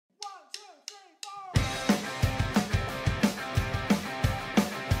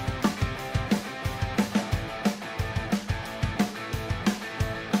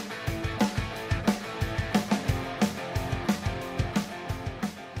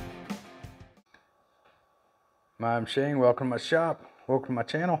I'm Shane. Welcome to my shop. Welcome to my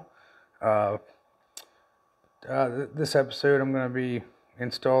channel. This episode, I'm going to be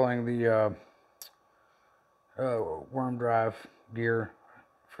installing the worm drive gear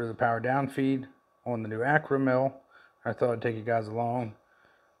for the power down feed on the new Acra mill. I thought I'd take you guys along,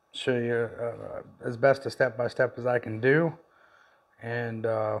 show you as best a step by step as I can do, and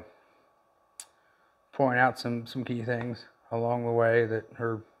point out some key things along the way that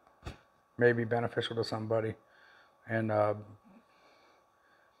are maybe beneficial to somebody. And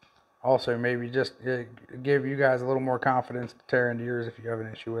also maybe just give you guys a little more confidence to tear into yours if you have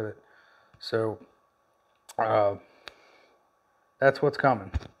an issue with it. So that's what's coming.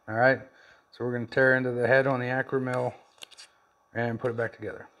 All right, so we're going to tear into the head on the Acra mill and put it back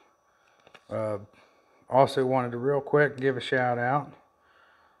together. Also wanted to real quick give a shout out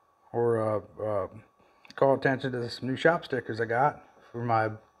or call attention to some new shop stickers I got for my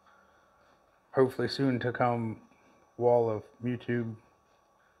hopefully soon to come wall of YouTube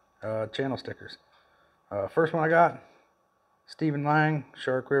channel stickers. First one I got, Stephen Lang,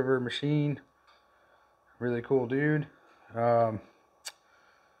 Shark River Machine. Really cool dude. He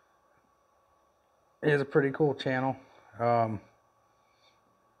has a pretty cool channel. Sorry,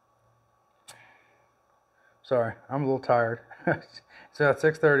 I'm a little tired. It's about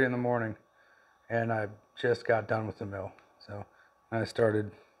 6:30 in the morning, and I just got done with the mill. So I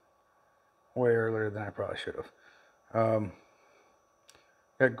started way earlier than I probably should have.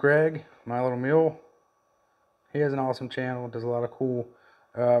 Got Greg, My Little Mule. He has an awesome channel, does a lot of cool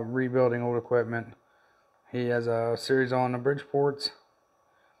rebuilding old equipment. He has a series on the bridgeports,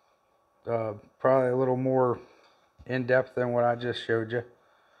 probably a little more in-depth than what I just showed you,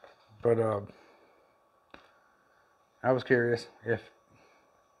 but I was curious if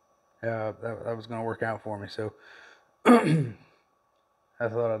that was going to work out for me, so I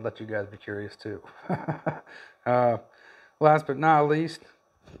thought I'd let you guys be curious too. Last but not least,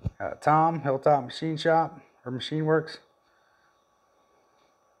 Tom, Hilltop Machine Shop, or Machine Works.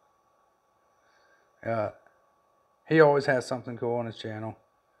 He always has something cool on his channel.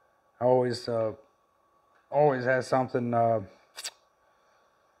 Always has something,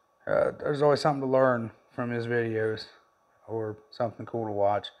 there's always something to learn from his videos, or something cool to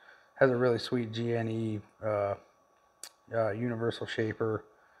watch. Has a really sweet GNE universal shaper.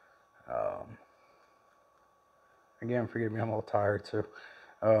 Again, forgive me, I'm a little tired, so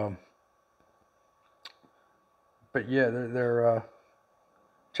but yeah, they're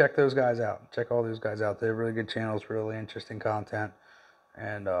check those guys out. Check all those guys out. They have really good channels, really interesting content.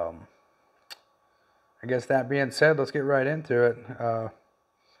 And I guess that being said, let's get right into it.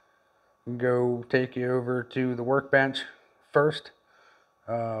 Go take you over to the workbench first,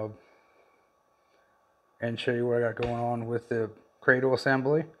 and show you what I got going on with the cradle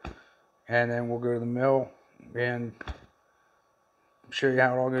assembly, and then we'll go to the mill and show you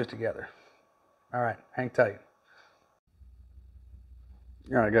how it all goes together. All right, hang tight.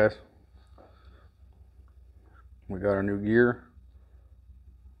 All right, guys, we got our new gear,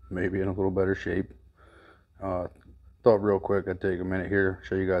 maybe in a little better shape. Thought real quick I'd take a minute here,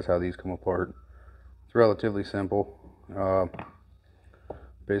 show you guys how these come apart. It's relatively simple.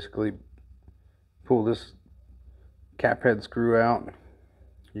 Basically, pull this cap head screw out.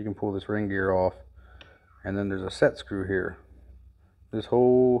 You can pull this ring gear off, and then there's a set screw here. This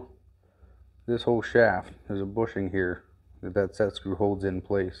whole shaft, there's a bushing here that set screw holds in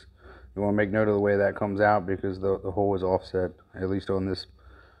place. You want to make note of the way that comes out, because the hole is offset, at least on this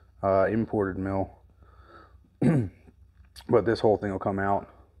imported mill. But this whole thing will come out,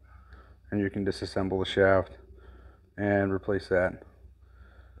 and you can disassemble the shaft and replace that.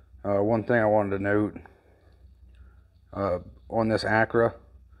 One thing I wanted to note, on this Acra,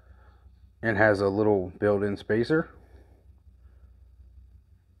 it has a little built-in spacer,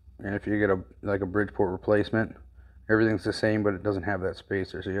 and if you get a Bridgeport replacement, everything's the same, but it doesn't have that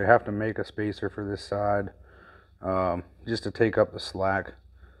spacer, so you have to make a spacer for this side, just to take up the slack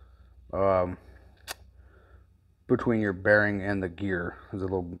between your bearing and the gear. There's a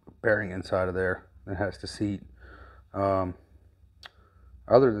little bearing inside of there that has to seat. Other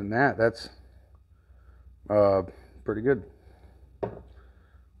than that, that's pretty good.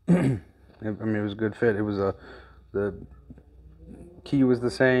 I mean, it was a good fit. It was the key was the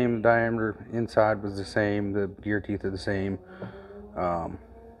same, the diameter inside was the same, the gear teeth are the same.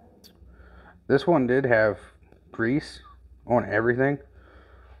 This one did have grease on everything,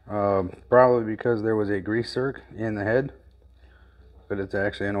 probably because there was a grease zerk in the head, but it's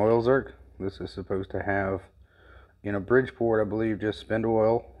actually an oil zerk. This is supposed to have, in a Bridgeport, I believe, just spindle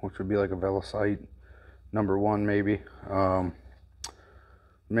oil, which would be like a Velicite #1 maybe.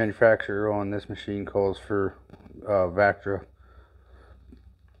 manufacturer on this machine calls for Vactor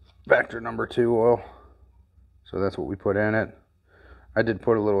number 2 oil, so that's what we put in it. I did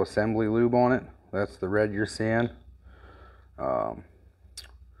put a little assembly lube on it. That's the red you're seeing. I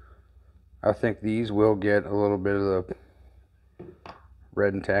think these will get a little bit of the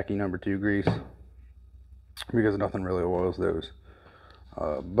red and tacky number 2 grease, because nothing really oils those.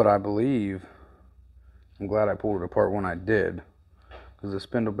 But I believe, I'm glad I pulled it apart when I did, because the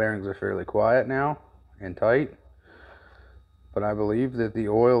spindle bearings are fairly quiet now and tight. But I believe that the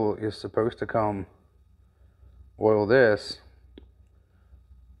oil is supposed to come oil this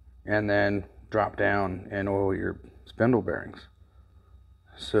and then drop down and oil your spindle bearings.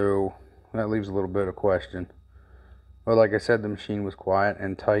 So that leaves a little bit of question. But like I said, the machine was quiet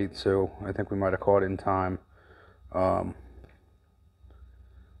and tight, so I think we might have caught it in time. Yeah,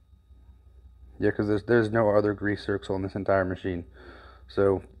 because there's no other grease zerks on this entire machine.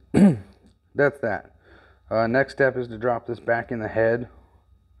 So that's that. Next step is to drop this back in the head,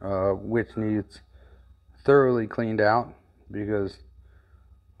 which needs thoroughly cleaned out because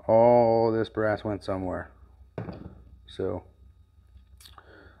all this brass went somewhere. So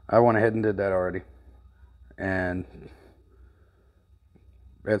I went ahead and did that already, and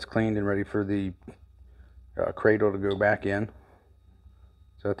it's cleaned and ready for the cradle to go back in.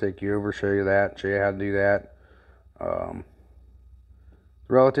 So I'll take you over, show you that, show you how to do that.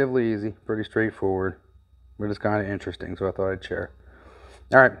 Relatively easy, pretty straightforward, but it's kind of interesting, so I thought I'd share.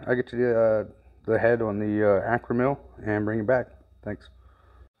 All right, I'll get you the head on the acra mill and bring it back. Thanks.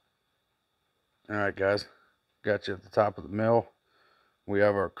 All right, guys, got you at the top of the mill. We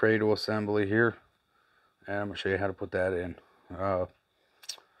have our cradle assembly here, and I'm going to show you how to put that in.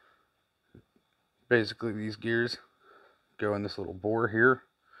 Basically, these gears go in this little bore here,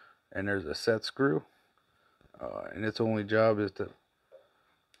 and there's a set screw, and its only job is to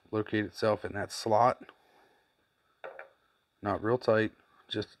locate itself in that slot. Not real tight,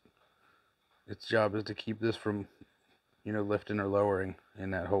 just its job is to keep this from, you know, lifting or lowering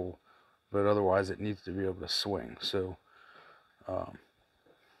in that hole, but otherwise it needs to be able to swing. So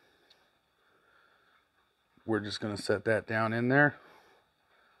we're just going to set that down in there.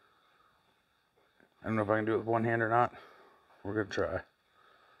 I don't know if I can do it with one hand or not. We're going to try.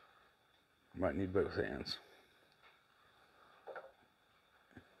 Might need both hands.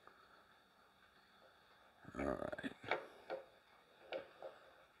 All right.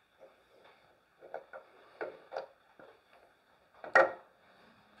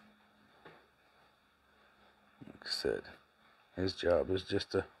 Like I said, his job is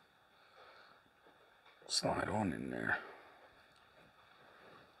just to slide on in there.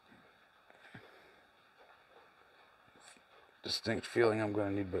 Distinct feeling I'm going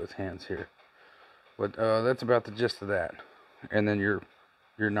to need both hands here. But that's about the gist of that. And then your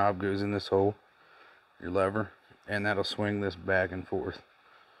knob goes in this hole, your lever, and that'll swing this back and forth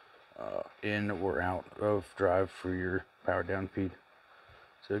in or out of drive for your power down feed.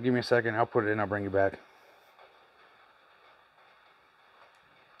 So give me a second, I'll put it in, I'll bring you back.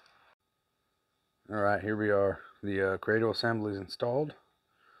 Alright, here we are. The cradle assembly is installed.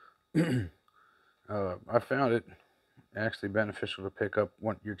 I found it actually beneficial to pick up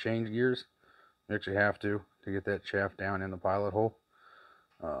your change gears. You actually have to get that shaft down in the pilot hole.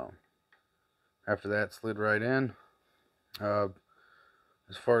 After that, slid right in.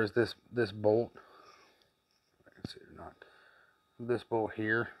 As far as this bolt, I can see it or not. This bolt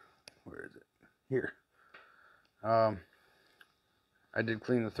here, where is it? Here. I did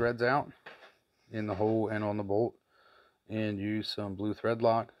clean the threads out in the hole and on the bolt, and use some blue thread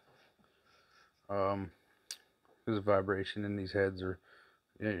lock. There's a vibration in these heads, or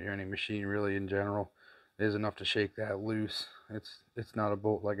any machine really in general, is enough to shake that loose. It's not a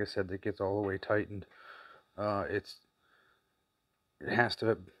bolt, like I said, that gets all the way tightened. It has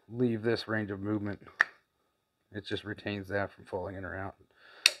to leave this range of movement. It just retains that from falling in or out.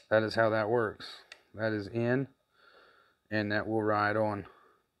 That is how that works. That is in, and that will ride on.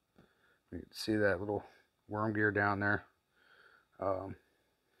 You can see that little worm gear down there.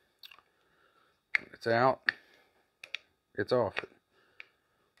 It's out. It's off.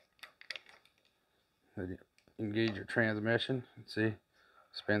 Then you engage your transmission. See,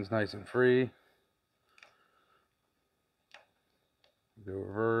 spins nice and free. Go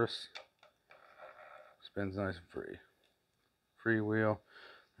reverse. Spins nice and free. Freewheel.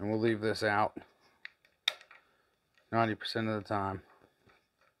 And we'll leave this out 90% of the time,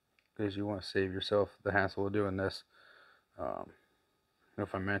 because you want to save yourself the hassle of doing this. I don't know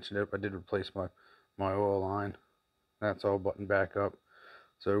if I mentioned it, but I did replace my oil line. That's all buttoned back up.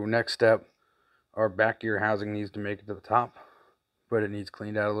 So next step, our back gear housing needs to make it to the top. but it needs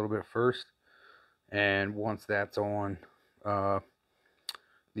cleaned out a little bit first. And once that's on,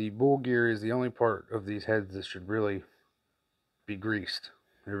 the bowl gear is the only part of these heads that should really be greased.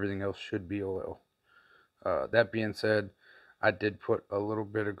 Everything else should be oil. That being said, I did put a little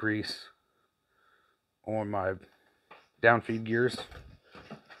bit of grease on my downfeed gears.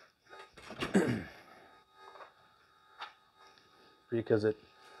 Because it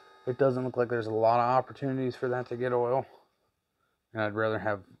doesn't look like there's a lot of opportunities for that to get oil. And I'd rather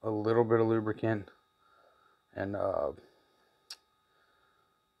have a little bit of lubricant and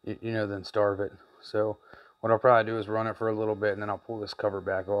you know, than starve it. So what I'll probably do is run it for a little bit, and then I'll pull this cover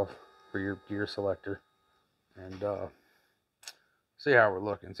back off for your gear selector and see how we're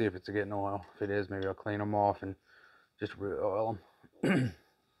looking, see if it's getting oil. If it is, maybe I'll clean them off and just oil them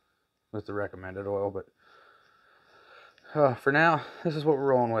with the recommended oil. But for now, this is what we're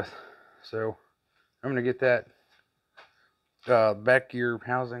rolling with. So I'm gonna get that back gear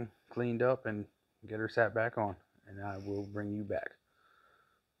housing cleaned up and get her sat back on, and I will bring you back.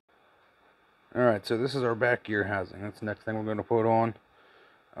 Alright, so this is our back gear housing. That's the next thing we're going to put on.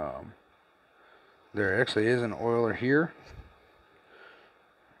 There actually is an oiler here,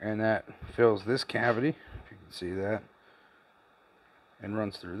 and that fills this cavity, if you can see that, and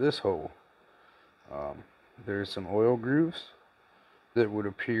runs through this hole. There's some oil grooves that would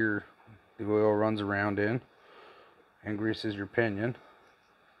appear the oil runs around in and greases your pinion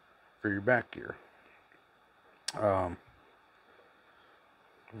for your back gear. I've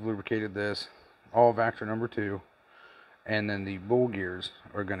lubricated this, all of acra number 2, and then the bowl gears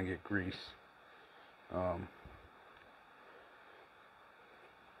are going to get grease.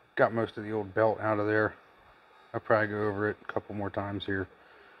 Got most of the old belt out of there. I'll probably go over it a couple more times here,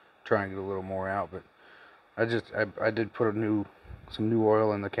 try and get a little more out, but I did put some new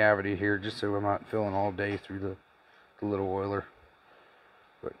oil in the cavity here just so I'm not filling all day through the little oiler.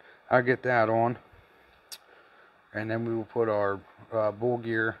 But I'll get that on, and then we will put our bowl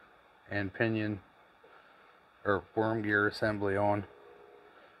gear and pinion or worm gear assembly on.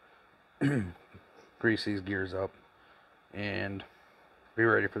 Grease these gears up and be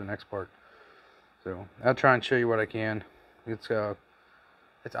ready for the next part. So I'll try and show you what I can. It's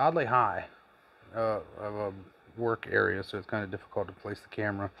oddly high of a work area, so it's kind of difficult to place the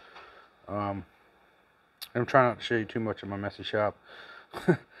camera. I'm trying not to show you too much of my messy shop.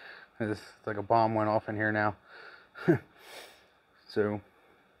 It's like a bomb went off in here now. So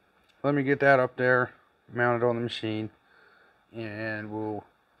let me get that up there, mount it on the machine, and we'll,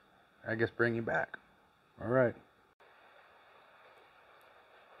 I guess, bring you back.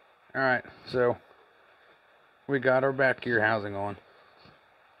 Alright, so we got our back gear housing on.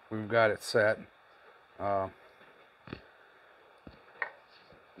 We've got it set.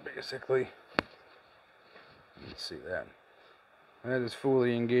 Basically, let's see that. That is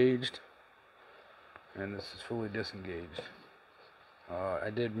fully engaged, and this is fully disengaged. I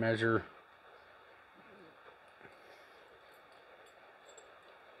did measure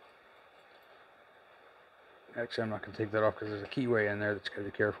actually I'm not going to take that off because there's a keyway in there that you got to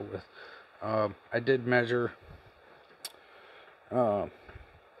be careful with. I did measure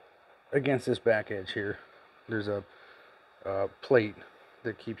against this back edge here. There's a plate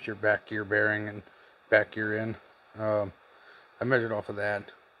that keeps your back gear bearing and back gear in. I measured off of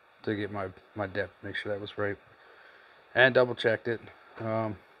that to get my depth, make sure that was right, and double checked it.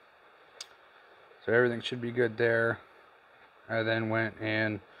 So everything should be good there. I then went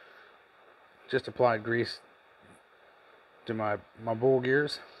and just applied grease to my bowl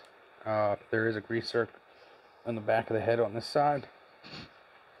gears. There is a grease circle on the back of the head on this side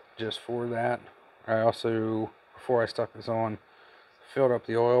just for that. I also, before I stuck this on, filled up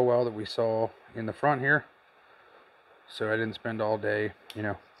the oil well that we saw in the front here, so I didn't spend all day, you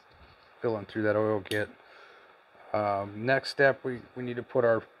know, filling through that oil kit. Next step, we need to put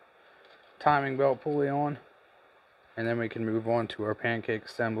our timing belt pulley on, and then we can move on to our pancake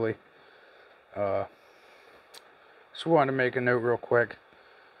assembly. Just wanted to make a note real quick.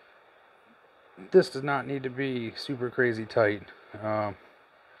 This does not need to be super crazy tight.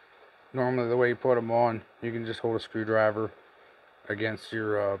 Normally the way you put them on, you can just hold a screwdriver against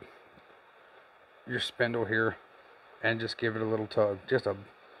your spindle here and just give it a little tug. Just a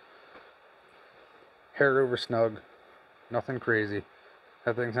hair over snug. Nothing crazy.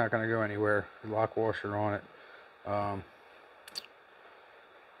 That thing's not going to go anywhere. Lock washer on it. I'm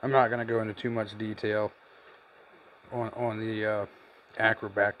not going to go into too much detail on the acra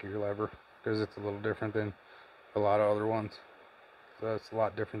back gear lever, because it's a little different than a lot of other ones. So it's a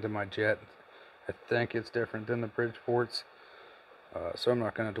lot different than my jet. I think it's different than the bridgeports. So I'm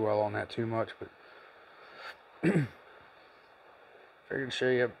not going to dwell on that too much, but I'm going to show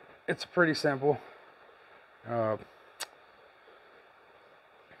you. It's pretty simple. Not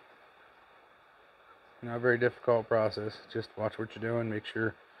a very difficult process. Just watch what you're doing. Make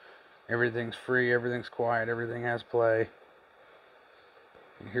sure everything's free, everything's quiet, everything has play.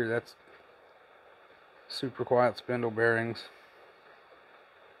 You hear that's super quiet spindle bearings.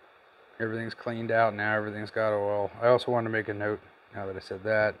 Everything's cleaned out now. Everything's got oil. I also wanted to make a note, now that I said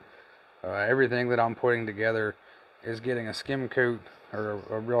that, everything that I'm putting together is getting a skim coat or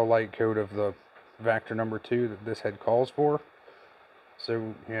a real light coat of the Vactor number 2 that this head calls for.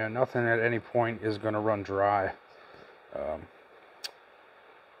 So yeah, nothing at any point is going to run dry. Alright,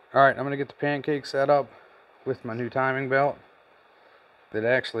 I'm going to get the pancake set up with my new timing belt that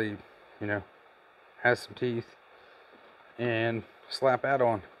actually, you know, has some teeth, and slap that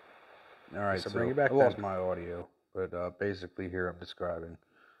on. Alright, so bring it back. I lost my audio, but basically here I'm describing.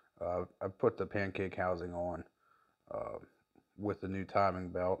 I've put the pancake housing on with the new timing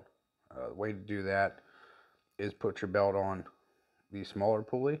belt. The way to do that is put your belt on the smaller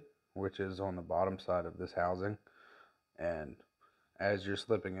pulley, which is on the bottom side of this housing, and as you're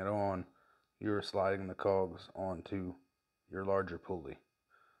slipping it on, you're sliding the cogs onto your larger pulley.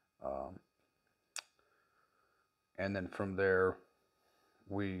 And then from there,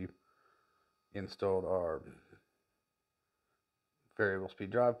 we installed our variable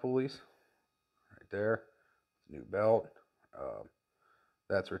speed drive pulleys right there. New belt.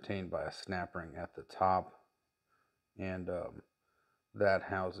 That's retained by a snap ring at the top, and that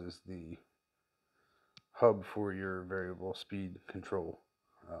houses the hub for your variable speed control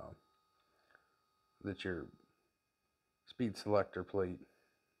that your speed selector plate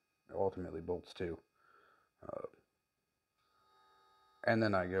ultimately bolts to. And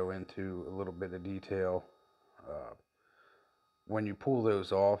then I go into a little bit of detail. When you pull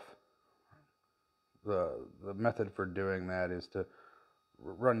those off, the method for doing that is to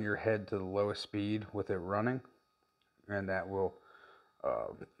run your head to the lowest speed with it running, and that will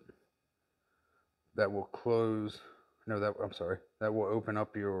close. No, that will open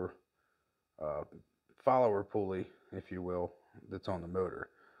up your follower pulley, if you will, that's on the motor,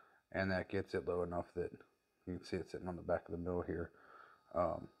 and that gets it low enough that you can see it sitting on the back of the mill here.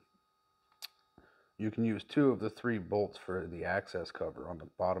 You can use 2 of the 3 bolts for the access cover on the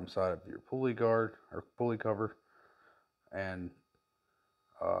bottom side of your pulley guard or pulley cover, and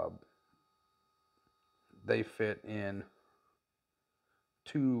they fit in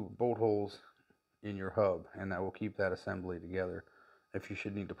 2 bolt holes in your hub, and that will keep that assembly together if you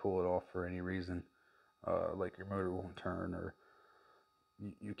should need to pull it off for any reason, like your motor won't turn or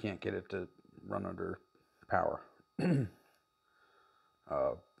you can't get it to run under power.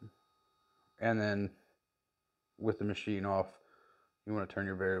 And then with the machine off, you want to turn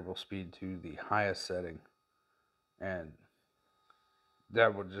your variable speed to the highest setting, and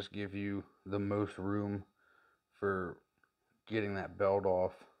that will just give you the most room for getting that belt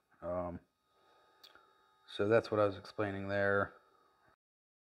off. So that's what I was explaining there.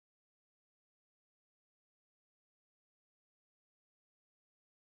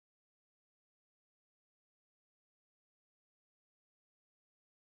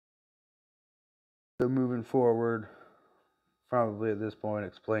 So moving forward, probably at this point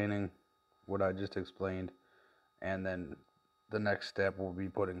explaining what I just explained, and then the next step will be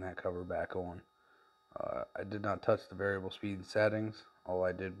putting that cover back on. I did not touch the variable speed settings. All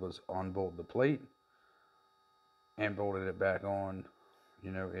I did was unbolt the plate and bolted it back on, you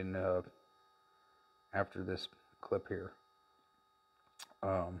know, in after this clip here.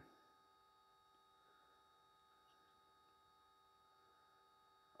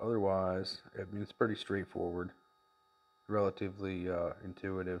 Otherwise, I mean, it's pretty straightforward, relatively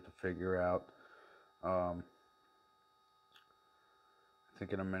intuitive to figure out. I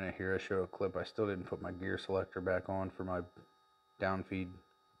think in a minute here I show a clip. I still didn't put my gear selector back on for my downfeed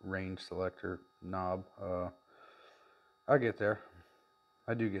range selector knob. I'll get there.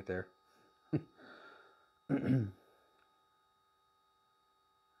 I do get there.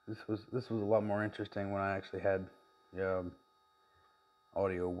 This was a lot more interesting when I actually had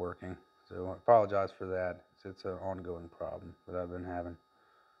audio working. So I apologize for that. It's an ongoing problem that I've been having.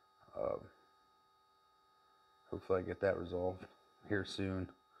 Hopefully I get that resolved here soon.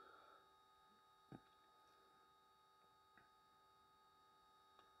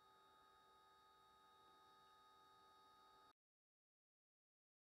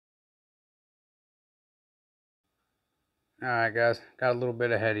 Alright guys, got a little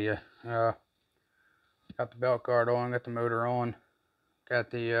bit ahead of you. Got the belt guard on, got the motor on,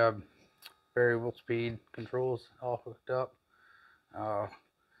 got the variable speed controls all hooked up.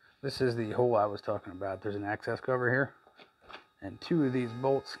 This is the hole I was talking about. There's an access cover here, and 2 of these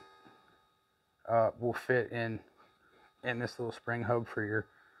bolts will fit in this little spring hub for your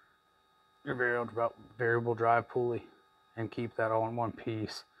variable drive pulley, and keep that all in one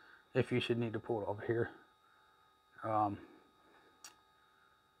piece if you should need to pull it over here.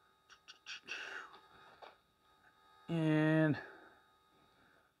 And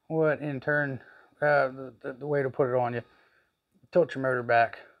what in turn, the way to put it on, you tilt your motor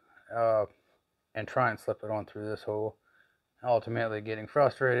back and try and slip it on through this hole, ultimately getting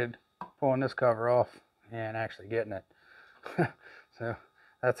frustrated, pulling this cover off and actually getting it. So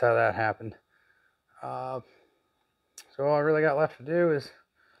that's how that happened. So all I really got left to do is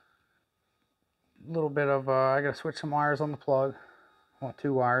a little bit of, I gotta switch some wires on the plug. I want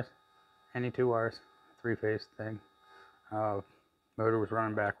 2 wires, any 2 wires, 3-phase thing. Motor was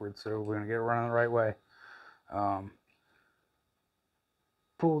running backwards, so we're gonna get it running the right way.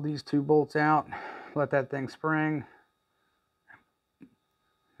 Pull these 2 bolts out, let that thing spring,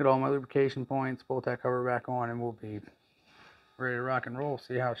 get all my lubrication points, bolt that cover back on, and we'll be ready to rock and roll.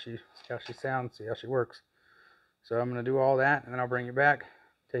 See how she sounds, see how she works. So I'm gonna do all that, and then I'll bring you back,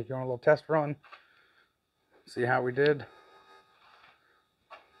 take you on a little test run, see how we did,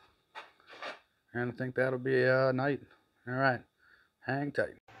 and I think that'll be a night. All right, hang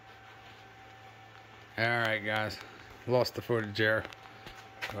tight. All right, guys, lost the footage there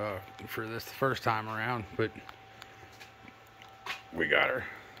for this the first time around, but we got her.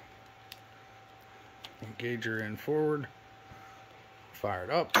 Engage her in forward, fired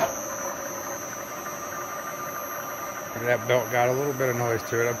up. And that belt got a little bit of noise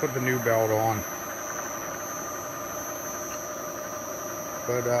to it. I put the new belt on,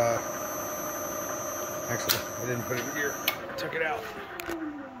 but actually I didn't put it in gear. I took it out.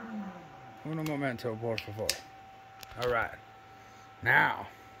 Uno momento, por favor. All right, now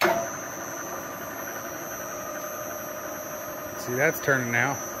see, that's turning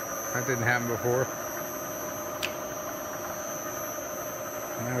now. That didn't happen before.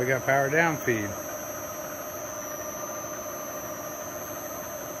 Now we got power down feed.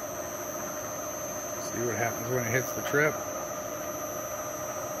 See what happens when it hits the trip.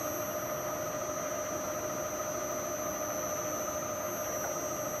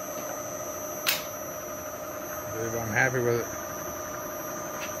 I'm happy with it.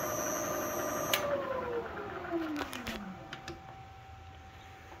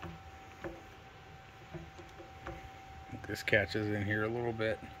 This catches in here a little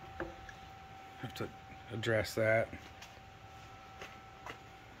bit. Have to address that.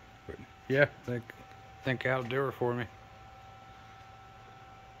 But yeah, I think that'll do it for me.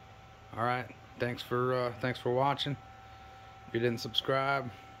 All right, thanks for watching. If you didn't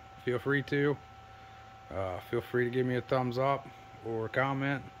subscribe, feel free to. Feel free to give me a thumbs up or a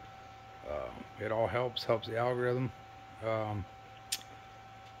comment. It all helps the algorithm. I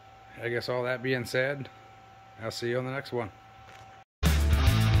guess all that being said, I'll see you on the next one.